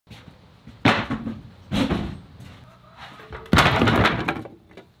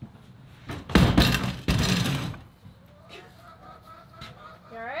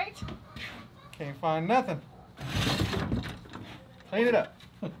Can't find nothing. Clean it up.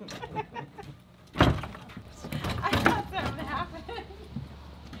 I thought something happened.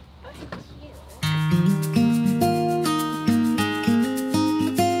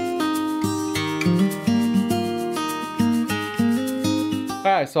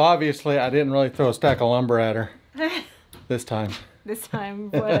 Alright, so obviously I didn't really throw a stack of lumber at her this time. This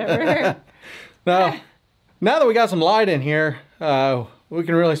time, whatever. Now that we got some light in here, we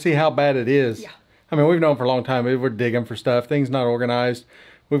can really see how bad it is. Yeah. I mean, we've known for a long time, we're digging for stuff, things not organized.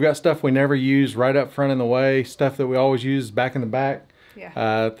 We've got stuff we never use right up front in the way, stuff that we always use back in the back.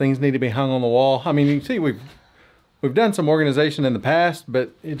 Yeah. Things need to be hung on the wall. I mean, you can see we've done some organization in the past,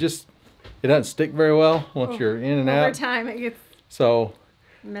 but it doesn't stick very well once you're in and out. Over time it gets So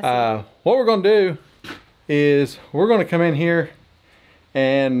messy. what we're going to do is we're going to come in here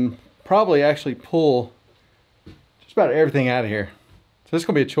and probably actually pull just about everything out of here. So this is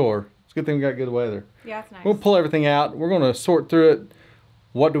going to be a chore. It's a good thing we got good weather. Yeah, it's nice. We'll pull everything out. We're going to sort through it.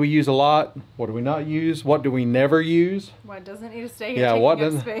 What do we use a lot? What do we not use? What do we never use? What doesn't need to stay here Yeah,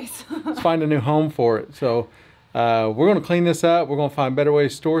 taking up space? Let's find a new home for it. So we're going to clean this up. We're going to find better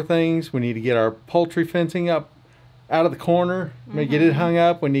ways to store things. We need to get our poultry fencing up out of the corner. Maybe get it hung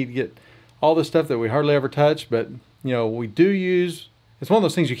up. We need to get all this stuff that we hardly ever touch, but you know, we do use. It's one of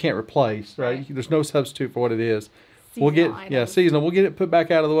those things you can't replace, right? There's no substitute for what it is. Seasonal Seasonal. We'll get it put back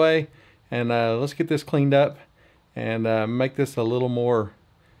out of the way, and let's get this cleaned up and make this a little more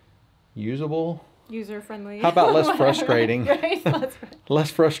usable. User friendly. How about less frustrating? Right? Less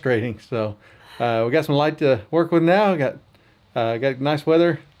frustrating. So we got some light to work with now. Got nice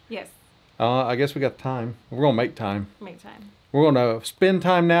weather. Yes. I guess we got time. We're gonna make time. Make time. We're gonna spend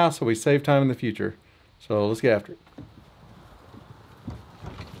time now so we save time in the future. So let's get after it.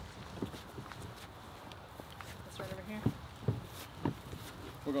 It's right over here.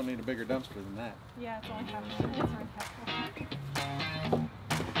 We're gonna need a bigger dumpster than that. Yeah, it's only half. It's only half.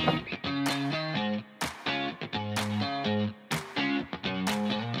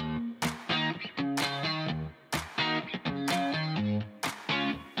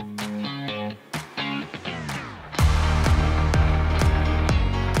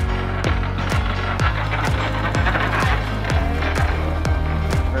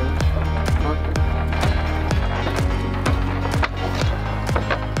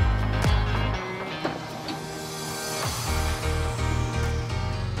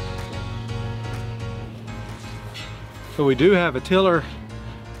 So we do have a tiller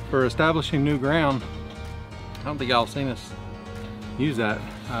for establishing new ground. I don't think y'all seen us use that.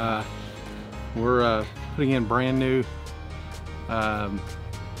 We're putting in brand new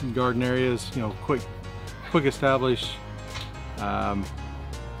garden areas, you know, quick establish,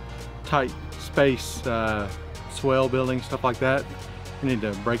 tight space, swale building, stuff like that. We need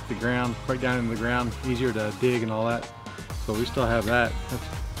to break down into the ground, easier to dig and all that. So we still have that. That's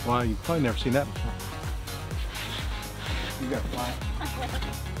why you've probably never seen that before. You got fly.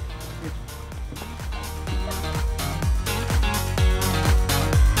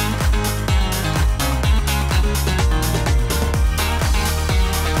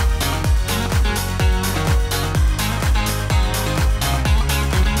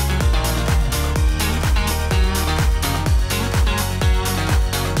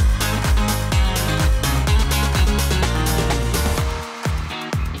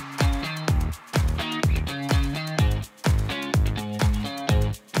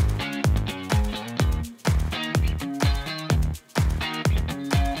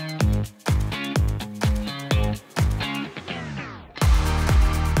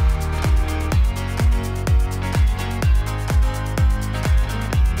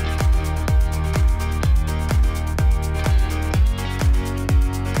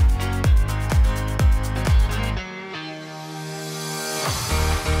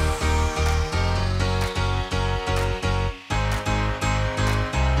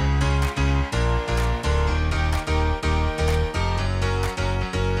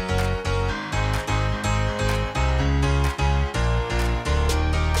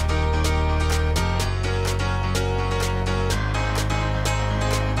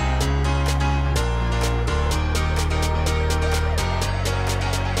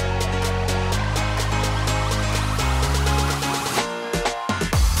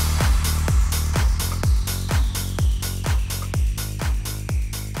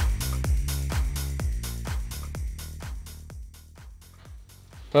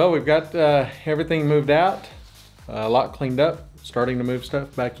 Well, we've got everything moved out, a lot cleaned up, starting to move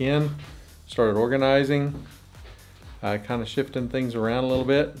stuff back in, started organizing, kind of shifting things around a little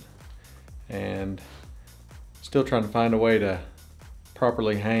bit, and still trying to find a way to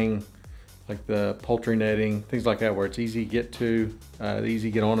properly hang like the poultry netting, things like that, where it's easy to get to, easy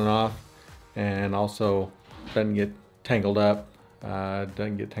to get on and off, and also doesn't get tangled up, in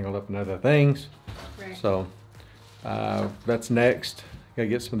other things. Right. So that's next. Gotta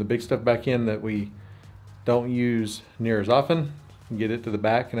get some of the big stuff back in that we don't use near as often, and get it to the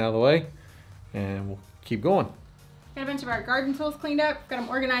back and out of the way, and we'll keep going. Got a bunch of our garden tools cleaned up. Got them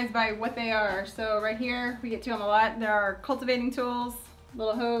organized by what they are. So right here, we get to them a lot. There are cultivating tools,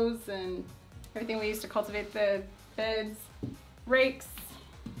 little hose, and everything we use to cultivate the beds, rakes,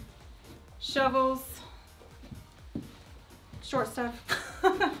 shovels, short stuff.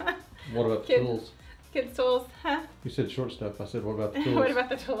 What about the tools? Kids' tools, huh? You said short stuff. I said, what about the tools? What about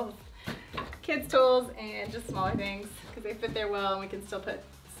the tools? Kids' tools and just smaller things because they fit there well and we can still put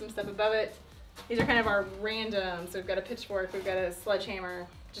some stuff above it. These are kind of our random, so we've got a pitchfork, we've got a sledgehammer,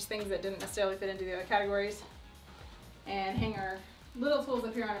 just things that didn't necessarily fit into the other categories. And hang our little tools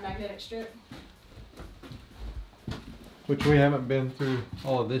up here on a magnetic strip. Which we haven't been through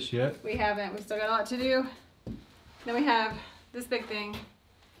all of this yet. We haven't, we've still got a lot to do. Then we have this big thing.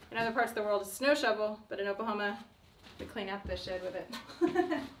 In other parts of the world, a snow shovel, but in Oklahoma, we clean up the shed with it.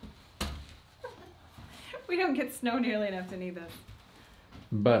 We don't get snow nearly enough to need this.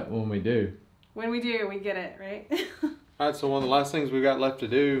 But when we do, we get it, right? all right, so one of the last things we've got left to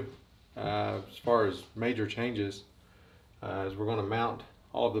do as far as major changes is we're going to mount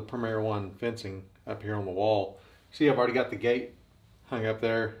all of the Premier One fencing up here on the wall. See, I've already got the gate hung up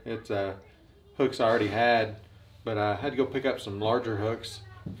there. It's hooks I already had, but I had to go pick up some larger hooks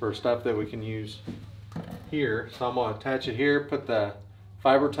for stuff that we can use here. So I'm going to attach it here, put the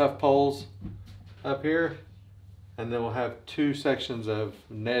fiber tough poles up here, and then we'll have two sections of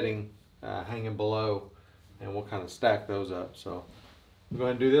netting hanging below, and we'll kind of stack those up. So we'll go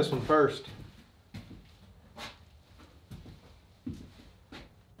ahead and do this one first.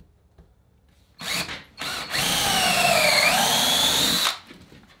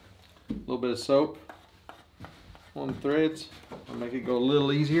 A little bit of soap on the threads. I'll make it go a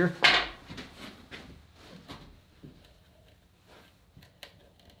little easier.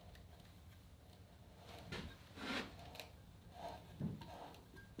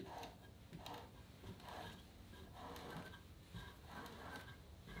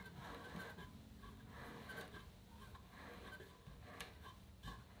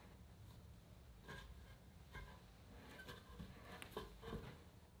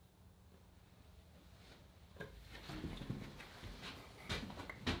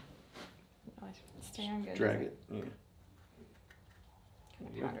 Stay on good. Drag it. Yeah.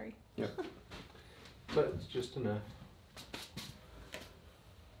 Kind of powdery. Yep. But it's just enough.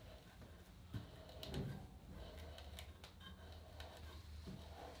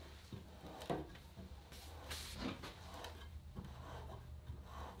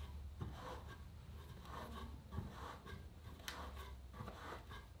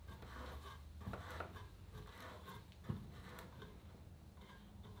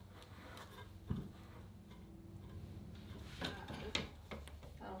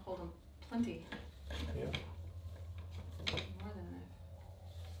 That'll hold them plenty. Yep. More than enough.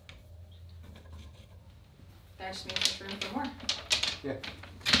 That just means there's room for more. Yeah.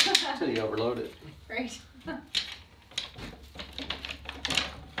 Until you overload it. Right.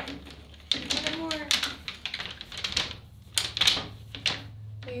 More.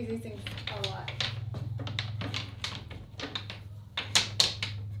 I use these things a lot.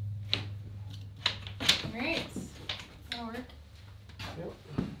 Alright. That'll work. Yep.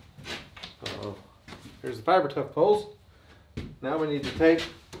 So here's the fiber tough poles. Now we need to take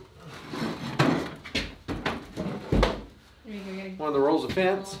one of the rolls of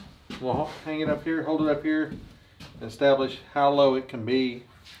fence. We'll hang it up here, hold it up here, and establish how low it can be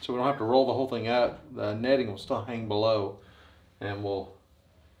so we don't have to roll the whole thing up. The netting will still hang below, and we'll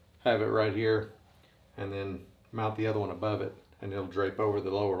have it right here, and then mount the other one above it, and it'll drape over the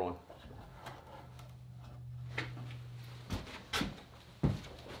lower one.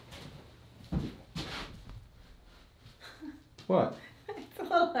 What? It's a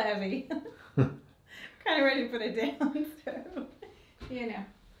little heavy. Kind of ready to put it down, so you know.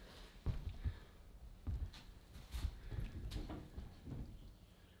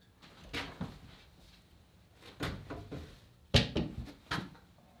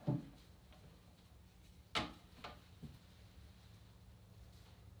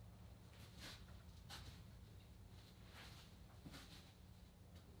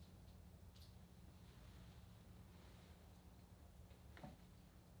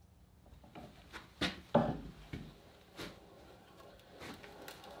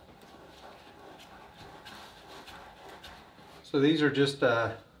 So these are just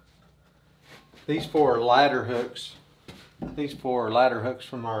These four are ladder hooks. These four are ladder hooks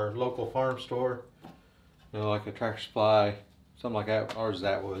from our local farm store. You know, like a Tractor Supply, something like that. Ours is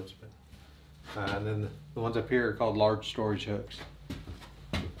Atwood's. But, and then the ones up here are called large storage hooks.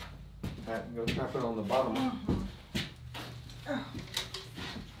 Alright, go trap it on the bottom.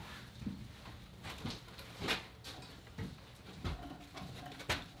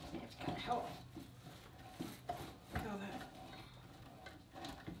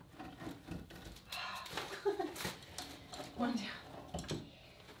 One down.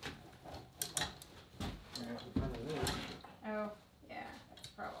 Oh, yeah, that's a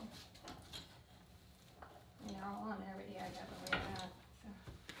problem. They're all on there, but yeah, I got the way out. So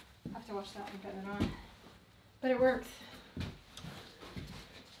I have to wash that one, put it on. But it works.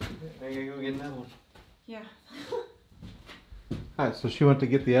 There you go, get another one. Yeah. Alright, so she went to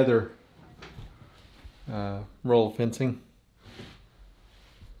get the other roll of fencing.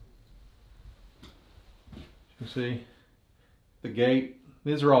 You see the gate,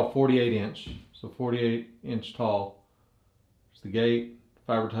 these are all 48 inch, so 48 inch tall. There's the gate,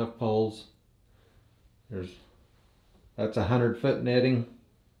 fiber tough poles. That's 100-foot netting,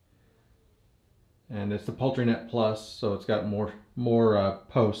 and it's the Poultry Net Plus, so it's got more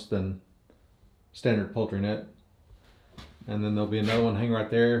posts than standard poultry net. And then there'll be another one hang right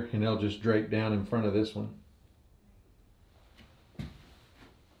there, and they'll just drape down in front of this one.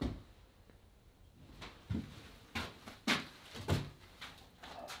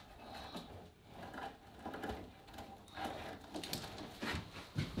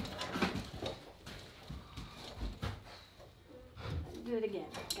 Do it again.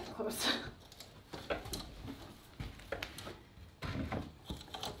 Got close.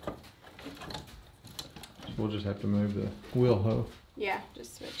 So we'll just have to move the wheel hoe. Yeah,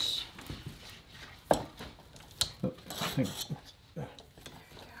 just switch. Oh, thanks.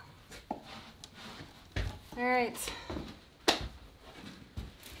 All right.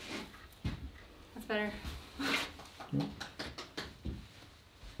 That's better. Yep.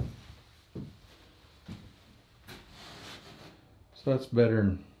 So that's better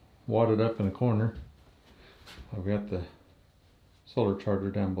than wadded up in the corner. I've got the solar charger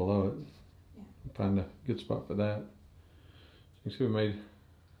down below it. Yeah. Find a good spot for that. You see we made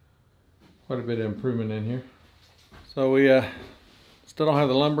quite a bit of improvement in here. So we still don't have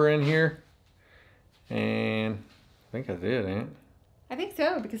the lumber in here. And I think that's it, ain't it? I think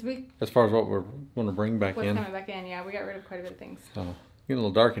so, because As far as what we're going to bring back what's in. coming back in, yeah, we got rid of quite a bit of things. So getting a little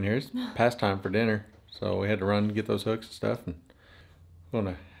dark in here. It's past time for dinner. So we had to run and get those hooks and stuff. And we're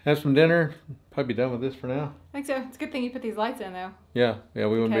going to have some dinner. Probably be done with this for now. I think so. It's a good thing you put these lights in, though. Yeah, we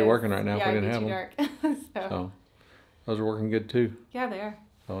wouldn't be working right now if we didn't have them. Yeah, it'd be too dark. So those are working good too. Yeah, they are.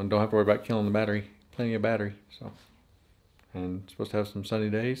 So, and don't have to worry about killing the battery. Plenty of battery. So, and it's supposed to have some sunny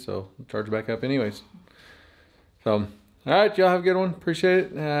days, so we'll charge back up anyways. So, all right, y'all have a good one.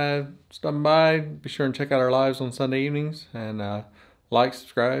 Appreciate it. Stopping by. Be sure and check out our lives on Sunday evenings, and like,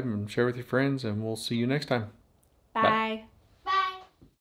 subscribe, and share with your friends. And we'll see you next time.